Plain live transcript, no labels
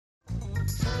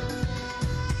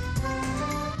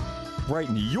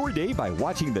brighten your day by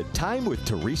watching the Time with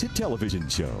Theresa television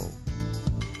show.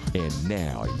 And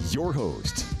now, your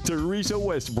host, Theresa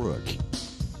Westbrook.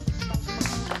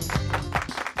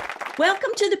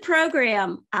 Welcome to the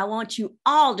program. I want you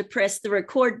all to press the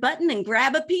record button and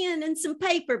grab a pen and some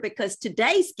paper because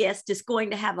today's guest is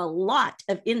going to have a lot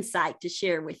of insight to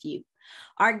share with you.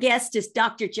 Our guest is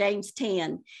Dr. James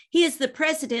Tan. He is the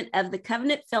president of the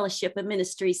Covenant Fellowship of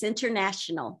Ministries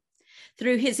International.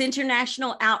 Through his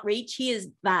international outreach, he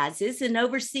advises and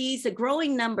oversees a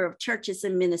growing number of churches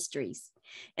and ministries.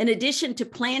 In addition to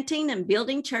planting and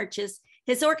building churches,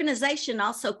 his organization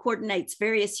also coordinates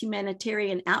various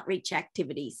humanitarian outreach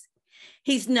activities.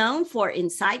 He's known for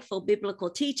insightful biblical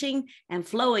teaching and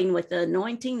flowing with the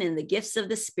anointing and the gifts of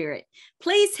the Spirit.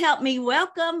 Please help me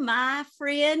welcome my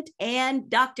friend and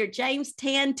Dr. James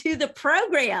Tan to the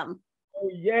program. Oh,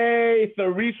 yay,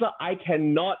 Theresa. I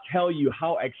cannot tell you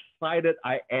how excited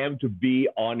I am to be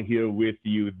on here with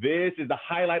you. This is the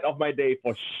highlight of my day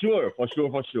for sure, for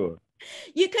sure, for sure.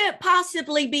 You couldn't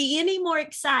possibly be any more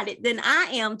excited than I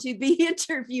am to be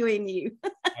interviewing you.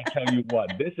 I tell you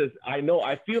what,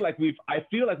 I feel like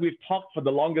we've talked for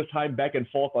the longest time back and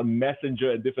forth on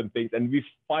Messenger and different things, and we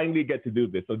finally get to do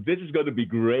this. So this is going to be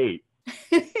great.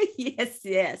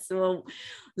 Yes. Well,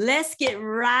 let's get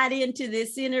right into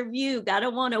this interview. I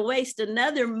don't want to waste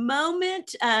another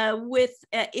moment with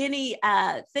any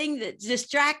thing that's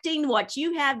distracting what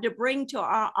you have to bring to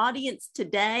our audience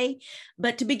today.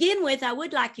 But to begin with, I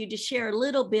would like you to share a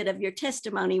little bit of your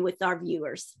testimony with our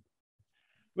viewers.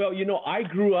 Well, I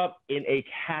grew up in a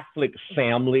Catholic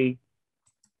family.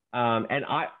 And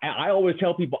I always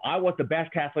tell people I was the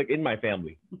best Catholic in my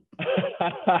family.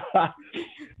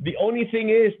 The only thing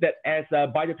is that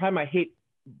by the time I hit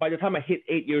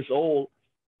 8 years old,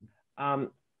 I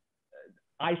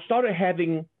started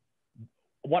having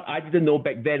what I didn't know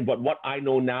back then, but what I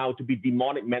know now to be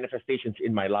demonic manifestations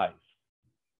in my life.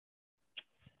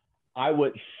 I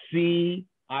would see,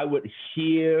 I would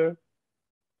hear,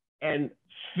 and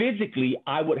physically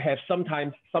I would have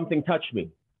sometimes something touch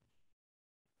me.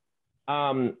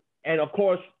 And of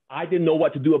course, I didn't know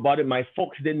what to do about it. My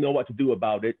folks didn't know what to do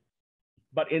about it.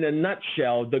 But in a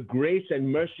nutshell, the grace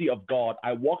and mercy of God,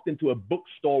 I walked into a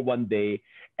bookstore one day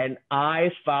and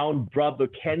I found Brother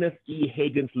Kenneth E.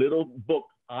 Hagin's little book,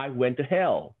 I Went to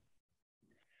Hell.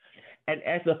 And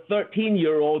as a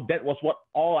 13-year-old, that was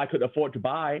all I could afford to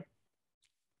buy.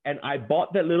 And I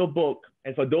bought that little book.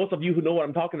 And for those of you who know what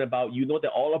I'm talking about, you know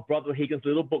that all of Brother Hagin's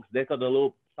little books, they've got a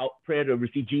little prayer to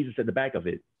receive Jesus at the back of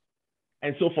it.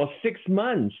 And so for 6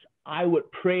 months, I would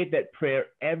pray that prayer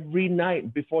every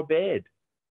night before bed.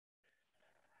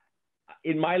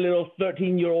 In my little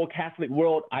 13-year-old Catholic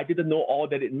world, I didn't know all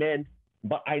that it meant,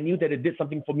 but I knew that it did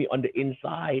something for me on the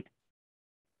inside.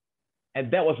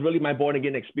 And that was really my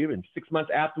born-again experience. 6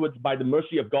 months afterwards, by the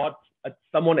mercy of God,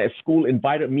 someone at school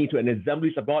invited me to an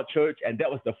Assemblies of God church, and that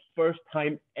was the first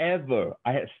time ever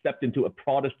I had stepped into a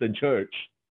Protestant church.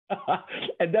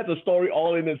 And that's a story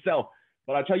all in itself.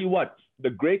 But I tell you what,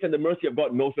 the grace and the mercy of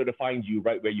God knows where to find you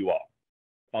right where you are.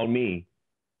 Found me.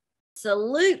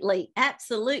 Absolutely.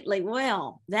 Absolutely.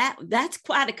 Well, that's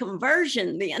quite a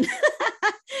conversion then.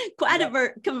 Quite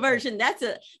a conversion.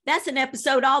 That's an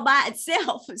episode all by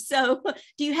itself. So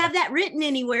do you have that written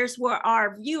anywhere where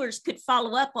our viewers could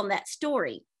follow up on that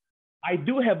story? I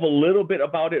do have a little bit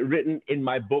about it written in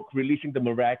my book, Releasing the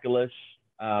Miraculous.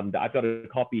 I've got a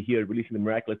copy here, Releasing the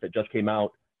Miraculous, that just came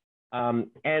out.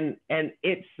 And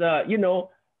it's,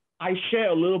 I share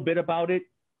a little bit about it.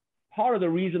 Part of the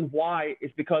reason why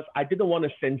is because I didn't want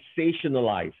to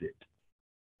sensationalize it.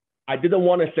 I didn't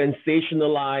want to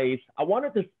sensationalize. I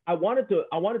wanted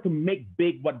to make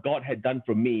big what God had done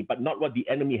for me, but not what the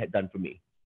enemy had done for me.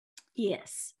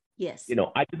 Yes. Yes.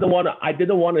 I didn't want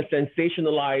to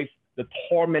sensationalize the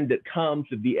torment that comes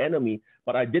with the enemy,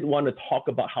 but I did want to talk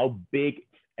about how big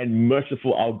and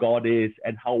merciful our God is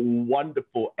and how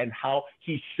wonderful and how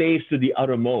he saves to the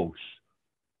uttermost.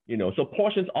 So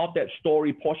portions of that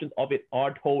story, portions of it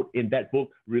are told in that book,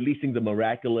 Releasing the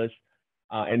Miraculous.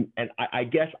 And I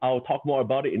guess I'll talk more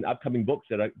about it in upcoming books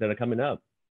that are coming up.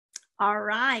 All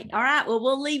right. Well,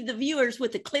 we'll leave the viewers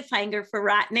with a cliffhanger for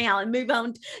right now and move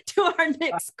on to our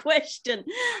next question.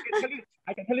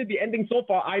 I can tell you the ending so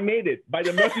far. I made it. By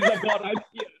the mercies of God, I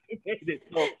made it.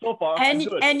 So far,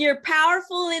 and you're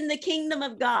powerful in the kingdom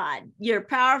of God. You're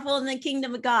powerful in the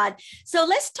kingdom of God. So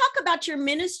let's talk about your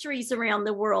ministries around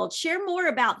the world. Share more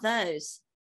about those.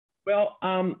 Well,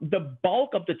 the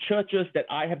bulk of the churches that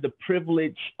I have the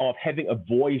privilege of having a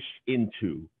voice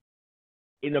into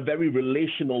in a very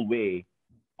relational way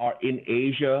are in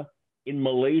Asia, in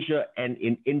Malaysia and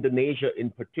in Indonesia in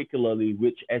particularly,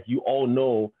 which, as you all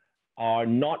know, are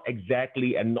not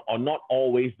exactly and are not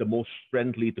always the most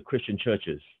friendly to Christian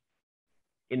churches.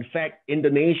 In fact,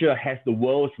 Indonesia has the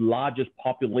world's largest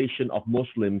population of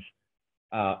Muslims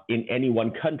in any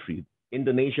one country.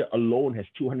 Indonesia alone has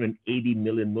 280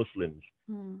 million Muslims.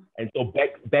 And so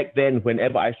back then,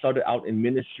 whenever I started out in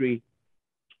ministry,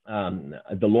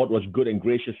 the Lord was good and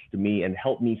gracious to me and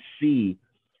helped me see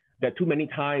that too many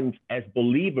times as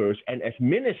believers and as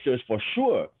ministers, for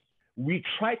sure, we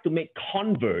try to make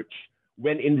converts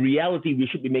when in reality we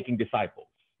should be making disciples.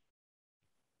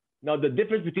 Now, the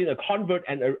difference between a convert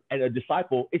and a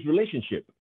disciple is relationship.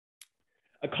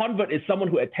 A convert is someone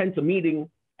who attends a meeting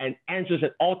and answers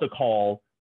an altar call,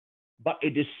 but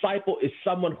a disciple is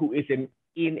someone who is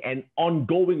in an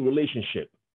ongoing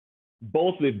relationship,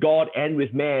 both with God and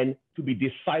with man, to be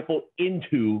discipled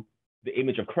into the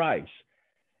image of Christ.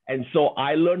 And so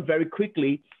I learned very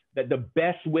quickly that the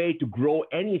best way to grow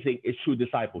anything is through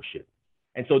discipleship.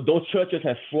 And so those churches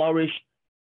have flourished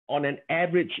on an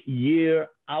average year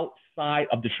outside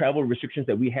of the travel restrictions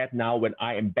that we have now. When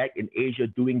I am back in Asia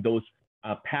doing those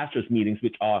pastors meetings,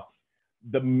 which are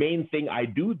the main thing I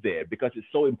do there because it's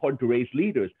so important to raise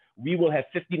leaders, we will have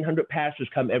 1,500 pastors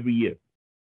come every year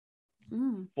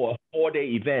for a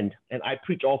 4-day event. And I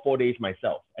preach all 4 days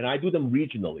myself, and I do them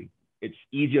regionally. It's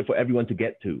easier for everyone to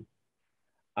get to.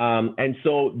 And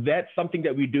so that's something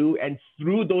that we do. And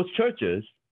through those churches,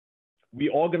 we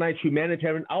organize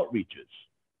humanitarian outreaches.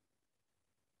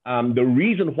 The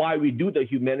reason why we do the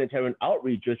humanitarian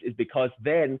outreaches is because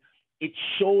then it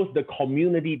shows the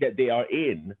community that they are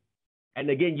in. And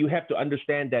again, you have to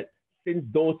understand that since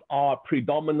those are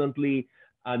predominantly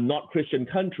not Christian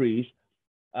countries,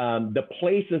 the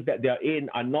places that they're in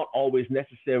are not always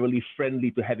necessarily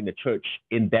friendly to having a church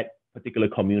in that particular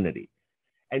community.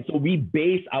 And so we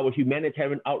base our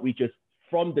humanitarian outreaches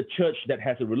from the church that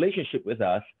has a relationship with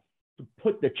us to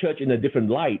put the church in a different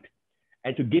light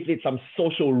and to give it some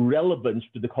social relevance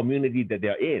to the community that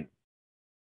they're in.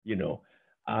 You know,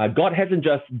 God hasn't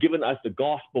just given us the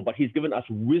gospel, but he's given us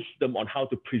wisdom on how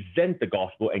to present the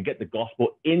gospel and get the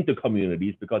gospel into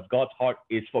communities, because God's heart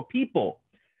is for people.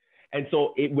 And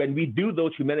so when we do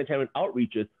those humanitarian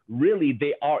outreaches, really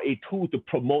they are a tool to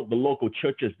promote the local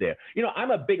churches there. You know,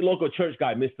 I'm a big local church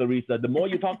guy, Miss Theresa. The more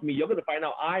you talk to me, you're going to find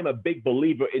out I'm a big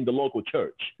believer in the local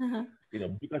church. You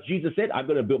know, because Jesus said, I'm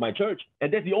going to build my church.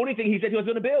 And that's the only thing he said he was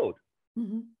going to build.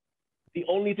 The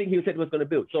only thing he said he was going to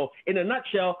build. So in a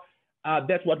nutshell,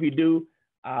 that's what we do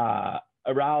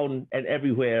around and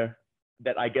everywhere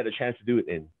that I get a chance to do it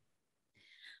in.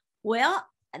 Well,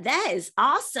 that is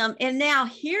awesome. And now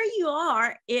here you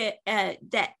are.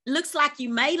 That looks like you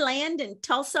may land in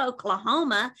Tulsa,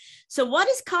 Oklahoma. So what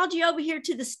has called you over here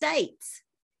to the States?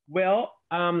 Well,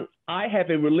 I have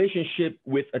a relationship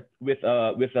with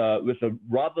a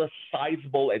rather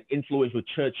sizable and influential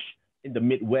church in the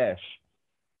Midwest.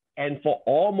 And for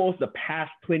almost the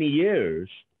past 20 years,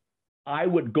 I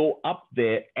would go up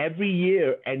there every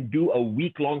year and do a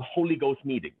week-long Holy Ghost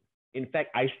meeting. In fact,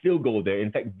 I still go there.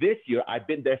 In fact, this year, I've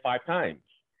been there 5 times.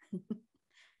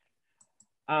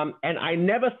 And I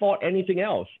never thought anything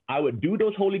else. I would do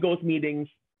those Holy Ghost meetings,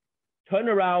 turn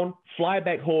around, fly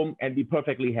back home, and be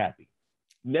perfectly happy.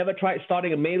 Never tried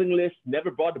starting a mailing list, never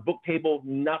brought a book table,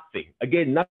 nothing.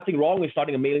 Again, nothing wrong with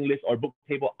starting a mailing list or a book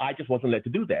table. I just wasn't led to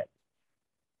do that.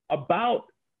 About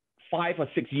 5 or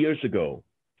 6 years ago,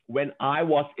 when I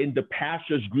was in the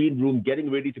pastor's green room getting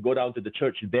ready to go down to the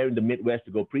church there in the Midwest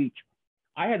to go preach,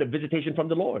 I had a visitation from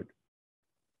the Lord.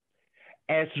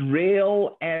 As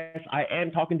real as I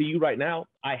am talking to you right now,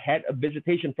 I had a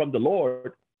visitation from the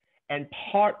Lord. And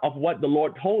part of what the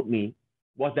Lord told me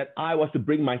was that I was to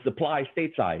bring my supply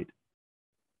stateside.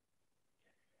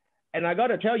 And I got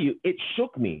to tell you, it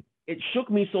shook me. It shook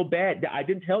me so bad that I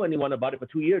didn't tell anyone about it for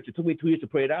 2 years. It took me 2 years to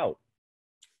pray it out.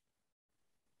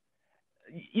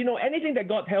 You know, anything that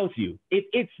God tells you, if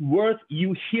it's worth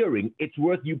you hearing, it's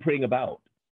worth you praying about.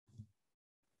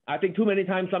 I think too many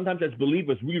times, sometimes as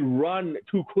believers, we run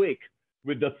too quick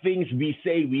with the things we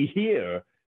say we hear,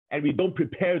 and we don't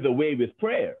prepare the way with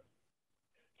prayer.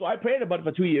 So I prayed about it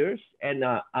for 2 years, and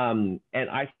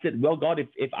I said, well, God,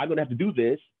 if I'm going to have to do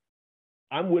this,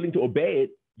 I'm willing to obey it.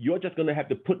 You're just going to have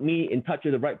to put me in touch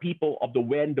with the right people of the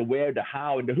when, the where, the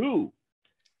how, and the who.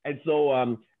 And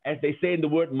so, as they say in the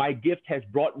word, my gift has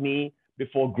brought me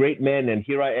before great men, and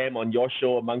here I am on your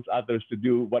show, amongst others, to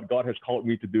do what God has called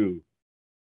me to do.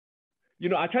 You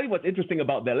know, I'll tell you what's interesting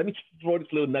about that. Let me throw this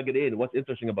little nugget in. What's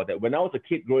interesting about that? When I was a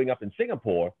kid growing up in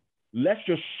Singapore,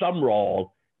 Lester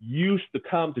Sumrall used to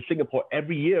come to Singapore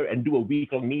every year and do a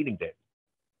week-long meeting there.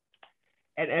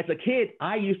 And as a kid,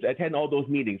 I used to attend all those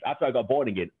meetings. After I got born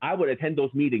again, I would attend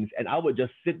those meetings and I would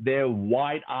just sit there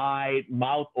wide-eyed,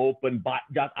 mouth open, but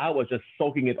I was just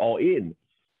soaking it all in.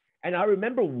 And I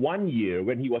remember one year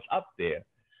when he was up there,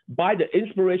 by the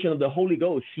inspiration of the Holy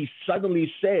Ghost, he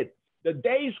suddenly said, the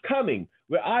day is coming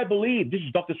where I believe, this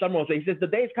is Dr. Summerall saying, he says, the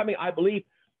day is coming, I believe,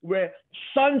 where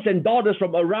sons and daughters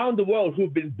from around the world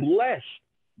who've been blessed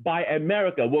by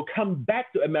America will come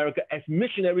back to America as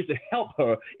missionaries to help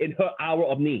her in her hour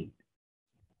of need.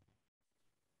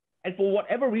 And for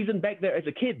whatever reason back there as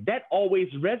a kid, that always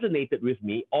resonated with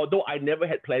me, although I never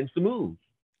had plans to move.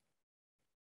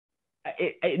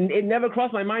 It never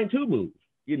crossed my mind to move.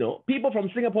 You know, people from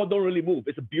Singapore don't really move.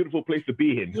 It's a beautiful place to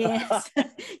be in. Yes.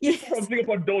 Yes. People from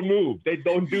Singapore don't move. They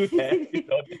don't do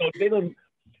that. They don't.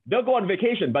 They'll go on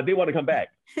vacation, but they want to come back.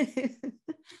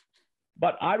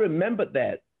 But I remembered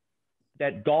that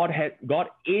God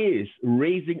is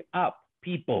raising up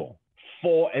people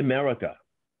for America.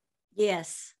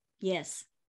 Yes. Yes.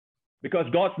 Because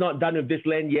God's not done with this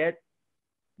land yet.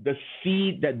 The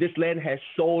seed that this land has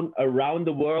sown around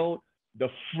the world, the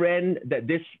friend that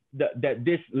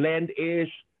this land is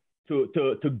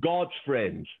to God's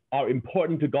friends are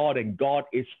important to God, and God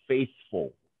is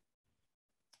faithful.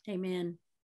 Amen.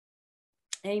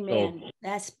 Amen. So,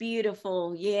 that's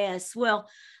beautiful. Yes. Well,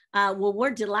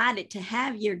 we're delighted to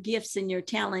have your gifts and your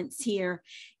talents here.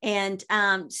 And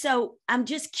so I'm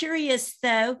just curious,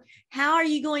 though, how are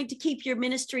you going to keep your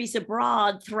ministries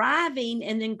abroad thriving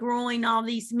and then growing all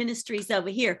these ministries over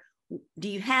here? Do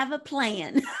you have a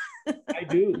plan? I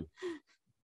do.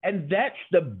 And that's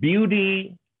the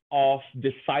beauty of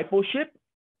discipleship.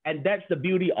 And that's the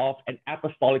beauty of an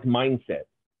apostolic mindset.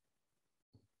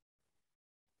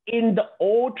 In the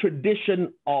old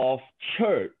tradition of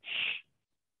church,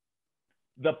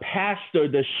 the pastor,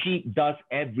 the sheep, does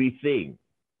everything.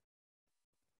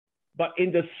 But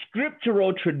in the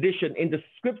scriptural tradition, in the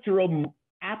scriptural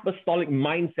apostolic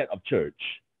mindset of church,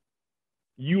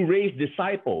 you raise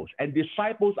disciples, and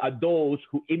disciples are those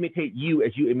who imitate you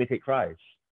as you imitate Christ.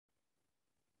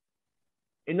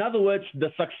 In other words,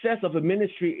 the success of a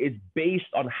ministry is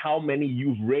based on how many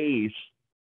you've raised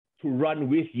to run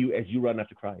with you as you run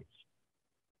after Christ.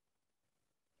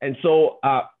 And so,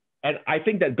 and I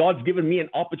think that God's given me an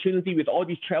opportunity with all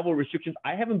these travel restrictions.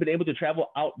 I haven't been able to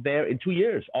travel out there in 2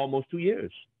 years, almost 2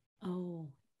 years. Oh,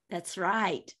 that's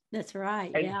right. That's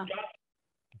right. And yeah.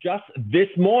 Just this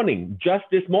morning,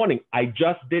 I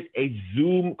just did a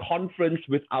Zoom conference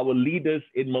with our leaders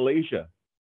in Malaysia.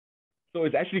 So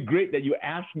it's actually great that you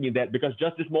asked me that, because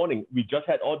just this morning, we just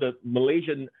had all the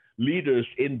Malaysian leaders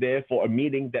in there for a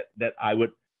meeting that I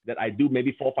do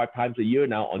maybe 4 or 5 times a year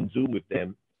now on Zoom with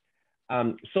them.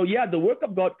 So yeah, the work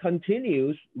of God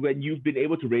continues when you've been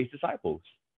able to raise disciples.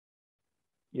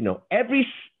 You know, every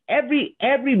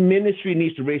ministry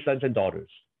needs to raise sons and daughters.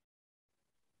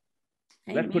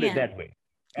 Amen. Let's put it that way.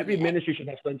 Every ministry should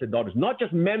have sons and daughters, not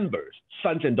just members,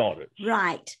 sons and daughters.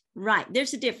 Right, right.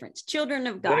 There's a difference. Children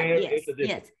of God. Yes,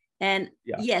 yes. And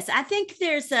yes, I think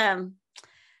there's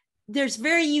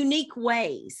very unique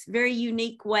ways,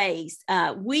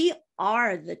 we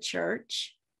are the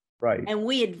church. Right. And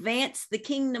we advance the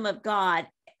kingdom of God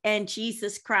and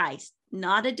Jesus Christ,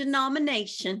 not a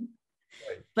denomination,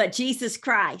 but Jesus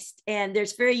Christ. And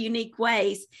there's very unique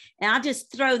ways. And I'll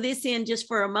just throw this in just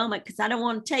for a moment, because I don't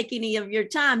want to take any of your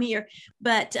time here.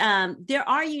 But there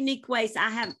are unique ways. I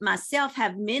have myself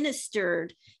have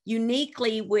ministered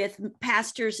uniquely with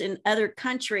pastors in other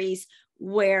countries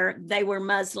where they were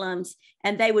Muslims,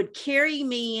 and they would carry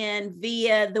me in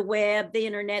via the web, the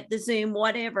internet, the Zoom,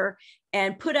 whatever,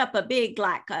 and put up a big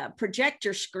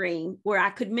projector screen where I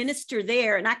could minister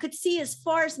there, and I could see as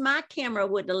far as my camera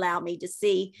would allow me to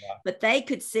see, but they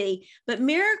could see. But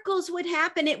miracles would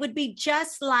happen. It would be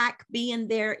just like being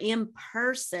there in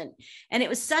person. And it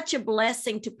was such a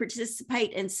blessing to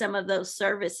participate in some of those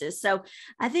services. So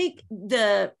I think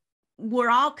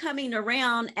we're all coming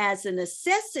around as a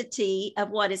necessity of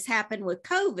what has happened with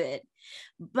COVID,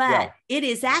 but it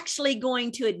is actually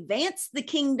going to advance the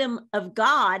kingdom of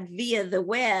God via the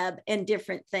web and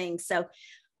different things. So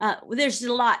there's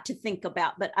a lot to think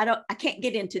about, but I can't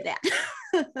get into that.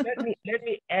 let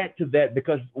me add to that,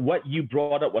 because what you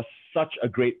brought up was such a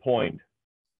great point.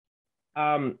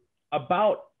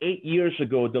 About 8 years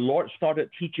ago, the Lord started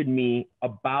teaching me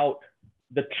about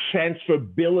the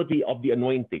transferability of the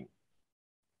anointing.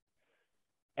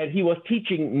 And he was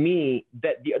teaching me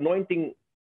that the anointing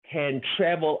can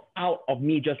travel out of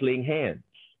me just laying hands.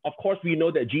 Of course, we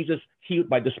know that Jesus healed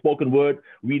by the spoken word.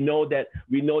 We know that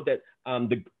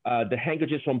the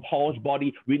handkerchiefs from Paul's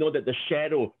body. We know that the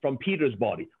shadow from Peter's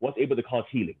body was able to cause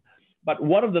healing. But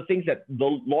one of the things that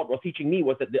the Lord was teaching me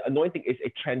was that the anointing is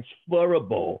a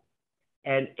transferable,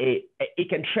 and it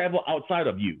can travel outside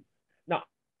of you.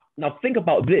 Now think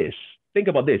about this. Think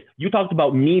about this. You talked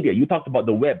about media, you talked about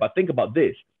the web, but think about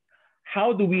this.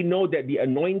 How do we know that the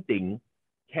anointing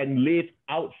can live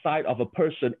outside of a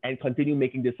person and continue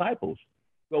making disciples?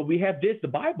 Well, we have the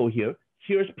Bible here.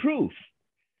 Here's proof.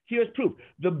 Here's proof.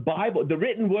 The Bible, the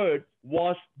written word,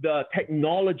 was the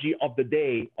technology of the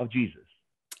day of Jesus.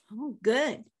 Oh,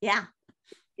 good. Yeah.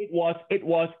 It was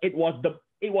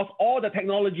all the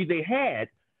technology they had,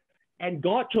 and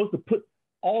God chose to put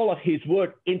all of his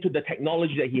word into the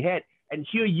technology that he had. And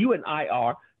here you and I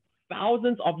are,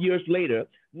 thousands of years later.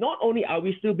 Not only are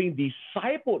we still being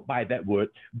discipled by that word,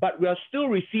 but we are still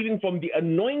receiving from the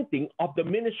anointing of the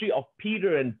ministry of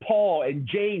Peter and Paul and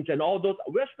James and all those.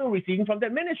 We're still receiving from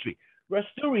that ministry. We're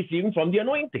still receiving from the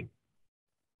anointing.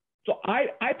 So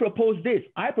I propose this.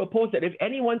 I propose that if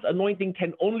anyone's anointing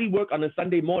can only work on a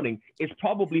Sunday morning, it's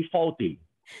probably faulty.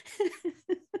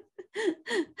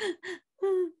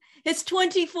 It's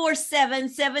 24/7,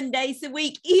 7 days a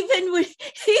week, even when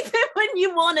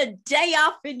you want a day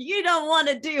off and you don't want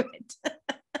to do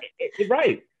it.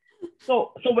 Right.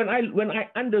 So when I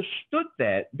understood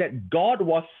that God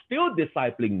was still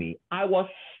discipling me, I was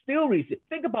still receiving.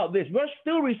 Think about this. We're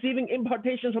still receiving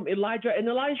impartations from Elijah and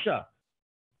Elisha.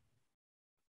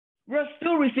 We're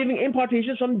still receiving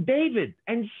impartations from David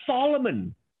and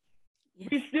Solomon.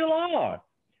 Yes. We still are,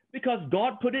 because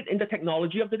God put it in the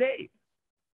technology of the day.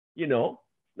 You know,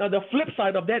 now the flip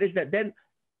side of that is that then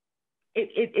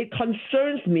it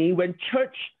concerns me when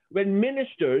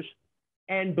ministers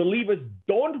and believers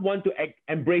don't want to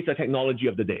embrace the technology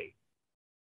of the day.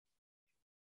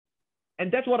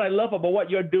 And that's what I love about what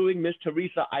you're doing, Miss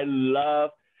Theresa. I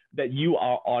love that you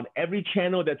are on every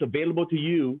channel that's available to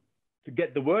you to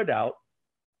get the word out,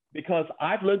 because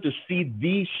I've learned to see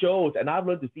these shows and I've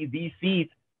learned to see these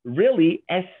seeds really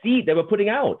as seed that we're putting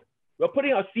out. We're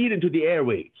putting our seed into the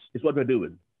airwaves, is what we're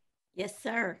doing. Yes,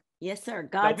 sir. Yes, sir.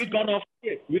 We've gone off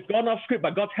script. We've gone off script,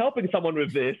 but God's helping someone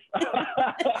with this.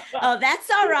 Oh, that's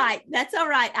all right. That's all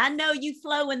right. I know you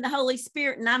flow in the Holy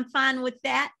Spirit, and I'm fine with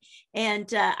that. And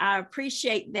I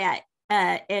appreciate that.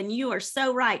 And you are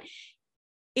so right.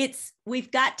 We've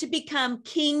got to become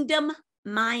kingdom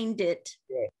minded,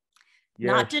 yes.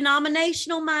 Not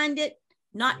denominational minded,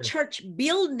 not church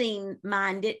building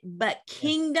minded, but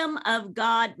kingdom of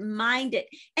God minded.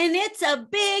 And it's a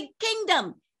big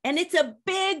kingdom, and it's a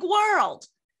big world.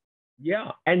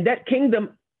 Yeah. And that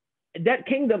kingdom,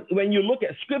 when you look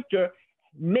at scripture,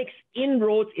 makes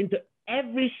inroads into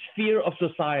every sphere of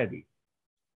society.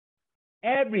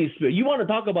 Every sphere. You want to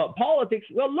talk about politics?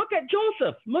 Well, look at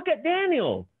Joseph. Look at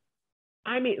Daniel.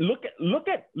 I mean, look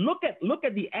at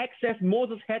the access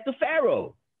Moses had to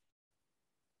Pharaoh.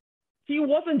 He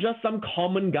wasn't just some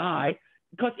common guy,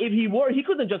 because if he were, he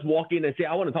couldn't just walk in and say,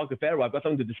 I want to talk to Pharaoh. I've got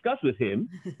something to discuss with him.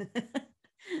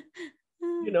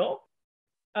 You know,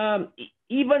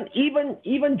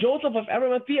 even Joseph of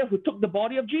Arimathea, who took the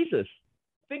body of Jesus.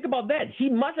 Think about that. He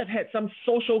must have had some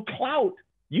social clout.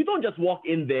 You don't just walk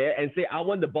in there and say, I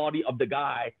want the body of the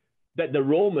guy that the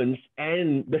Romans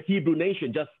and the Hebrew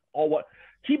nation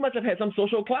he must have had some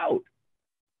social clout.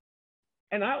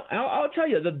 And I'll tell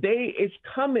you, the day is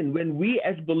coming when we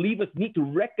as believers need to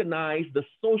recognize the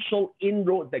social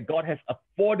inroad that God has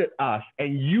afforded us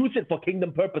and use it for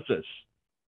kingdom purposes.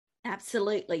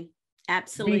 Absolutely.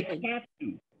 Absolutely. We have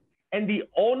to. And the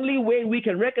only way we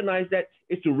can recognize that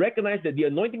is to recognize that the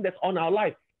anointing that's on our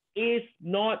life is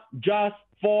not just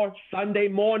for Sunday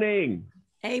morning.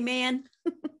 Amen.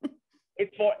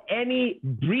 It's for any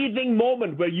breathing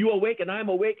moment where you're awake and I'm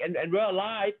awake and we're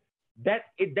alive. That's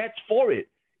for it.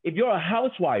 If you're a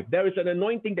housewife, there is an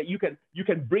anointing that you can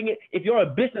bring it. If you're a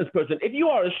business person, if you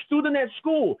are a student at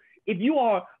school, if you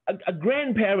are a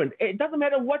grandparent, it doesn't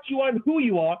matter what you are and who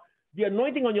you are, the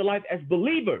anointing on your life as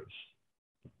believers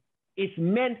is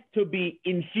meant to be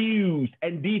infused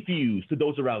and diffused to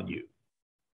those around you.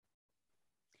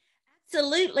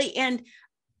 Absolutely. And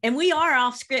we are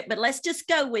off script, but let's just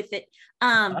go with it.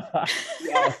 The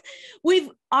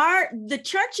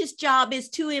church's job is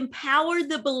to empower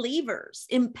the believers,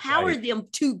 empower them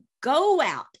to go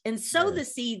out and sow the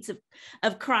seeds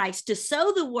of Christ, to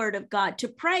sow the word of God, to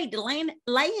pray, to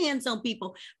lay hands on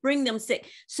people, bring them sick.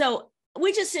 So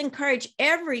we just encourage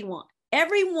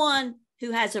everyone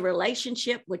who has a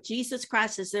relationship with Jesus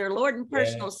Christ as their Lord and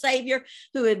personal Savior,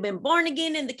 who have been born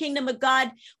again in the kingdom of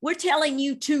God. We're telling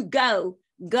you to go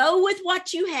with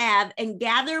what you have and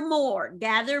gather more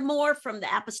from the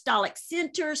apostolic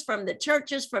centers, from the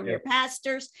churches, from your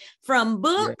pastors, from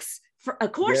books,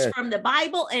 of course, Yes. from the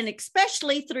Bible, and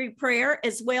especially through prayer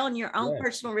as well in your own Yes.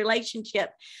 personal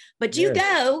relationship. But you Yes.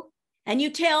 go and you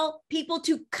tell people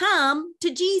to come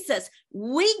to Jesus.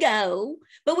 We go,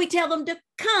 but we tell them to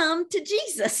come to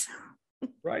Jesus.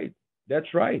 Right.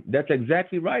 That's right. That's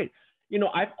exactly right. You know,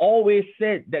 I've always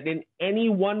said that in any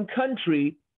one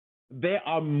country, there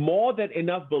are more than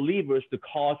enough believers to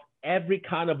cause every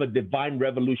kind of a divine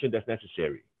revolution that's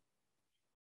necessary.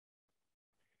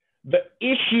 The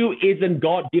issue isn't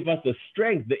God give us the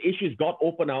strength. The issue is God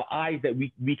open our eyes that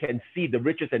we can see the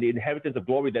riches and the inheritance of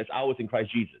glory that's ours in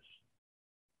Christ Jesus.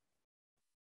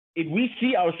 If we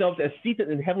see ourselves as seated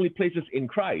in heavenly places in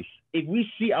Christ, if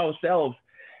we see ourselves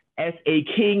as a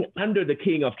king under the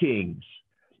King of Kings,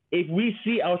 if we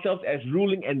see ourselves as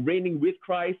ruling and reigning with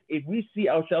Christ, if we see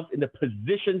ourselves in the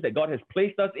positions that God has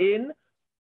placed us in,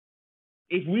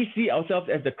 if we see ourselves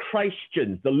as the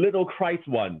Christians, the little Christ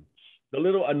ones, the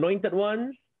little anointed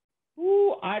ones,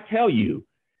 ooh, I tell you,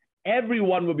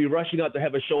 everyone will be rushing out to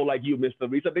have a show like you, Miss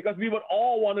Theresa, because we would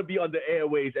all want to be on the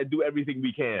airways and do everything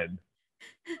we can.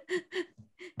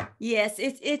 Yes,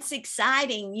 it's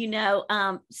exciting. You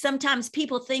know, sometimes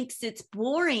people think it's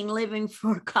boring living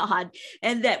for God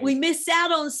and that we miss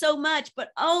out on so much, but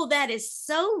oh, that is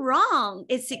so wrong.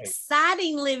 It's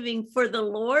exciting living for the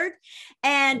Lord,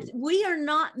 and we are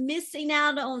not missing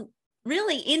out on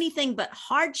really anything but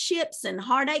hardships and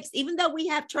heartaches. Even though we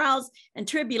have trials and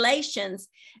tribulations,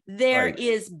 there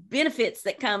is benefits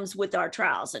that comes with our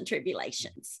trials and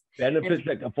tribulations. Benefits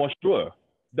that, for sure.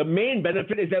 The main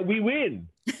benefit is that we win.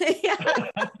 Right?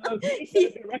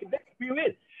 We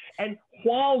win. And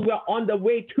while we're on the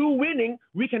way to winning,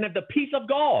 we can have the peace of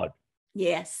God.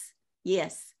 Yes.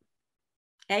 Yes.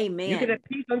 Amen. You can have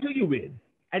peace until you win.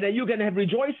 And then you can have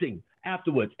rejoicing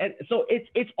afterwards. And so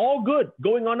it's all good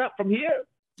going on up from here,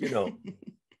 you know.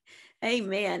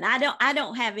 Amen. I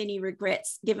don't have any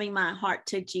regrets giving my heart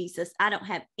to Jesus. I don't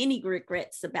have any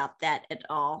regrets about that at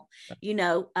all. You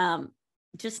know,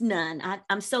 just none.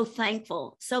 I'm so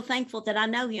thankful that I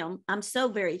know him. I'm so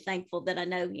very thankful that I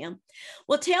know him.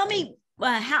 Well, tell me,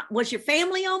 how was your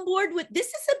family on board with this?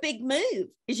 Is a big move.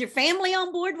 Is your family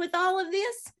on board with all of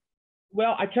this?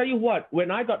 Well, I tell you what,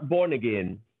 when I got born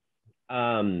again,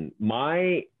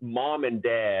 my mom and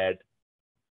dad,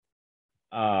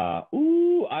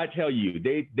 I tell you,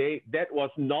 they that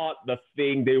was not the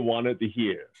thing they wanted to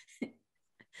hear.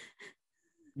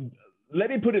 Let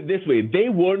me put it this way. They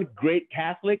weren't great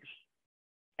Catholics.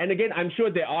 And again, I'm sure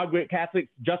there are great Catholics.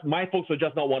 Just my folks are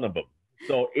just not one of them.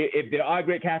 So if there are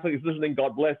great Catholics listening,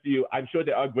 God bless you. I'm sure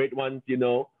there are great ones, you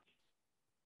know.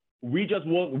 We just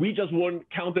weren't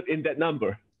counted in that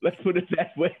number. Let's put it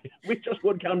that way. We just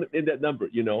weren't counted in that number,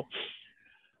 you know.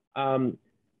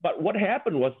 But what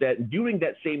happened was that during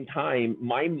that same time,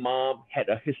 my mom had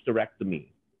a hysterectomy.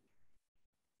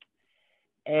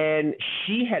 And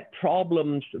she had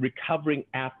problems recovering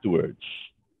afterwards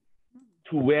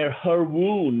to where her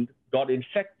wound got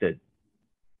infected.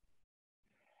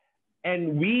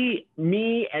 And my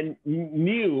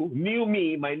new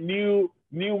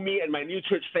me and my new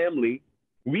church family,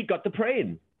 we got to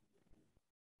praying.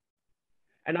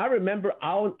 And I remember,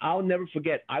 I'll never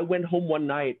forget, I went home one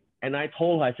night and I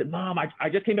told her, I said, Mom, I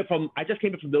just came back from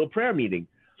the little prayer meeting.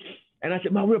 And I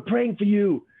said, Mom, we're praying for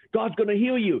you. God's going to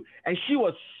heal you. And she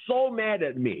was so mad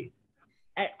at me.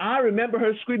 And I remember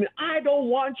her screaming, I don't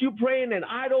want you praying. And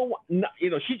I don't want, you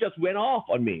know, she just went off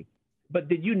on me. But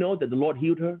did you know that the Lord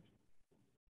healed her?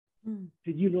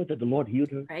 Did you know that the Lord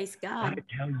healed her? Praise God.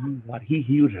 I tell you what, he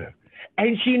healed her.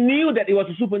 And she knew that it was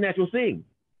a supernatural thing.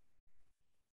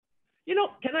 You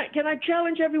know, can I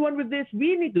challenge everyone with this?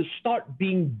 We need to start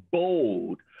being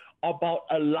bold about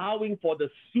allowing for the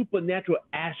supernatural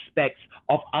aspects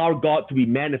of our God to be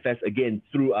manifest again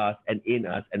through us and in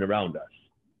us and around us.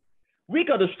 We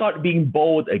got to start being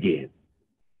bold again.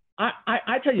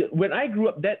 I tell you, when I grew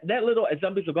up, that little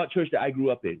Assemblies of God church that I grew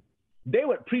up in, they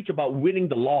would preach about winning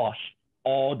the lost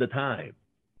all the time.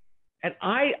 And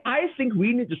I think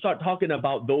we need to start talking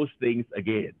about those things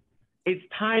again. It's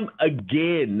time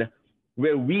again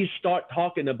where we start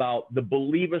talking about the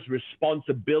believer's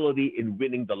responsibility in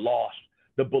winning the lost,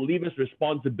 the believer's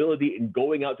responsibility in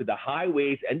going out to the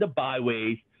highways and the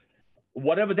byways,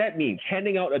 whatever that means,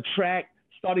 handing out a tract,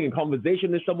 starting a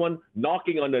conversation with someone,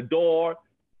 knocking on the door,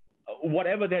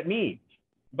 whatever that means.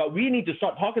 But we need to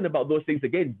start talking about those things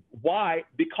again. Why?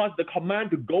 Because the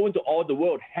command to go into all the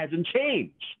world hasn't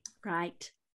changed.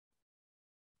 Right.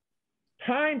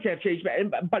 Times have changed.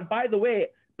 But by the way,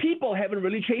 people haven't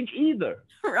really changed either.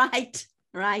 Right.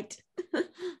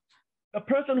 A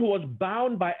person who was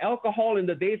bound by alcohol in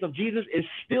the days of Jesus is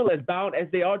still as bound as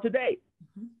they are today.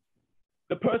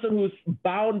 The person who's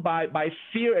bound by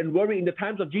fear and worry in the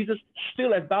times of Jesus,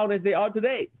 still as bound as they are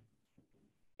today.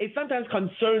 It sometimes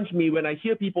concerns me when I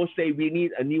hear people say we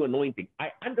need a new anointing.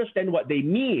 I understand what they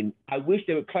mean. I wish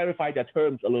they would clarify their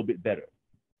terms a little bit better.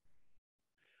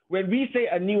 When we say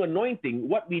a new anointing,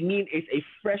 what we mean is a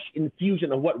fresh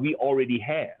infusion of what we already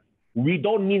have. We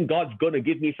don't mean God's going to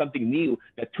give me something new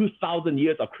that 2,000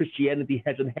 years of Christianity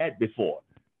hasn't had before.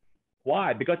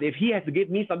 Why? Because if he has to give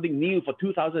me something new for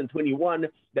 2021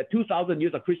 that 2,000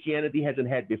 years of Christianity hasn't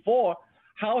had before,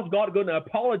 how is God going to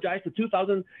apologize to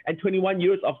 2021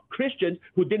 years of Christians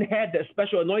who didn't have that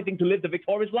special anointing to live the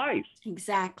victorious lives?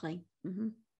 Exactly. Mm-hmm.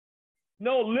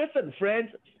 No, listen, friends,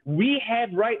 we have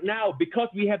right now, because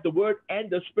we have the word and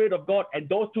the Spirit of God, and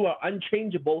those two are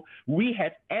unchangeable, we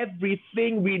have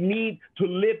everything we need to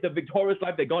live the victorious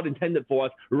life that God intended for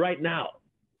us right now.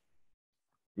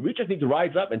 We just need to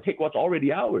rise up and take what's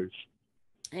already ours.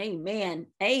 Amen.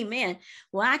 Amen.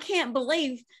 Well, I can't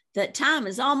believe that time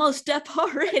is almost up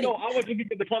already. No, I was looking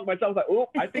at the clock myself, like, oh,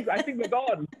 I think we're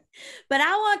gone. But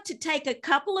I want to take a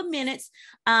couple of minutes.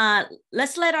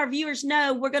 Let's let our viewers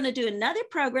know we're going to do another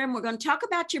program. We're going to talk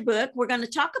about your book. We're going to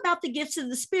talk about the gifts of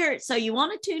the Spirit. So you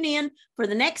want to tune in for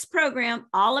the next program,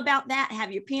 all about that.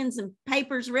 Have your pens and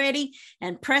papers ready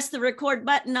and press the record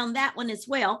button on that one as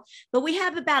well. But we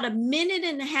have about a minute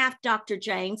and a half, Dr.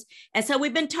 James. And so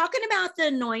we've been talking about the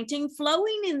anointing,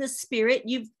 flowing in the Spirit.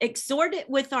 You've exhorted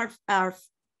with our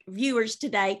viewers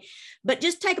today, but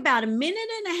just take about a minute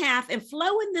and a half and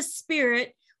flow in the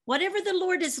Spirit, whatever the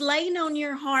Lord is laying on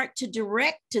your heart to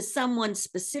direct to someone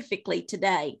specifically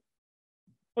today.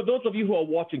 For those of you who are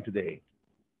watching today,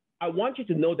 I want you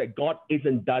to know that God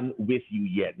isn't done with you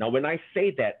yet. Now, when I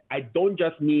say that, I don't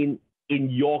just mean in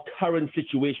your current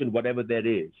situation, whatever that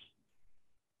is.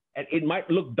 And it might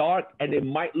look dark and it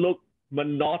might look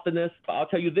monotonous, but I'll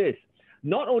tell you this.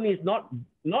 Not only is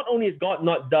God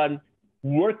not done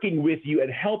working with you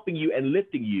and helping you and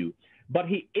lifting you, but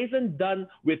he isn't done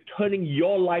with turning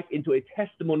your life into a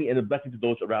testimony and a blessing to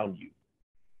those around you.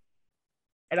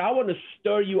 And I want to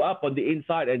stir you up on the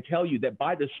inside and tell you that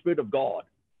by the Spirit of God,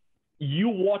 you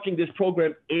watching this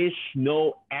program is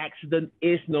no accident,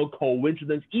 is no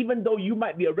coincidence, even though you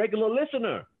might be a regular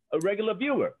listener, a regular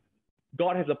viewer.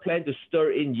 God has a plan to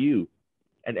stir in you.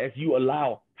 And as you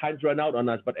allow, time's run out on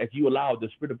us, but as you allow, the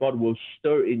Spirit of God will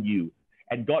stir in you.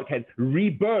 And God can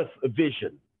rebirth a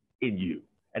vision in you.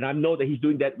 And I know that he's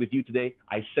doing that with you today.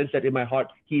 I sense that in my heart.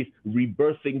 He's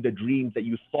rebirthing the dreams that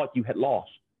you thought you had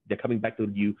lost. They're coming back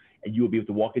to you, and you will be able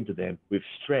to walk into them with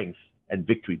strength and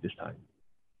victory this time.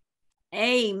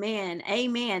 Amen.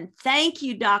 Amen. Thank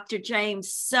you, Dr.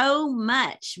 James, so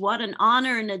much. What an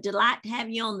honor and a delight to have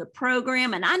you on the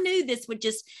program. And I knew this would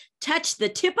just touch the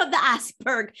tip of the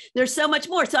iceberg. There's so much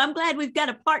more. So I'm glad we've got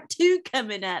a part 2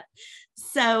 coming up.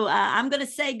 So I'm going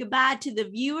to say goodbye to the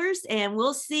viewers, and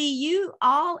we'll see you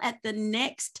all at the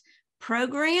next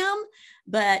program.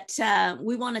 But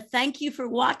we want to thank you for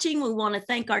watching. We want to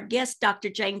thank our guest, Dr.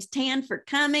 James Tan, for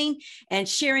coming and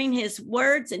sharing his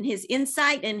words and his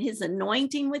insight and his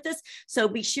anointing with us. So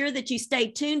be sure that you stay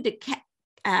tuned to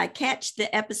catch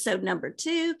the episode number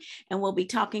 2, and we'll be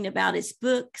talking about his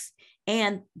books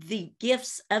and the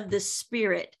gifts of the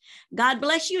Spirit. God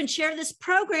bless you, and share this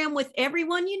program with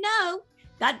everyone you know.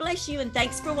 God bless you, and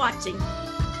thanks for watching.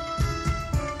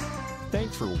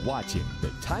 Thanks for watching the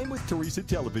Time with Theresa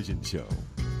television show.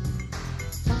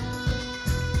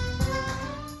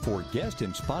 For guest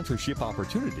and sponsorship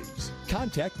opportunities,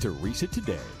 contact Theresa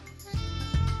today.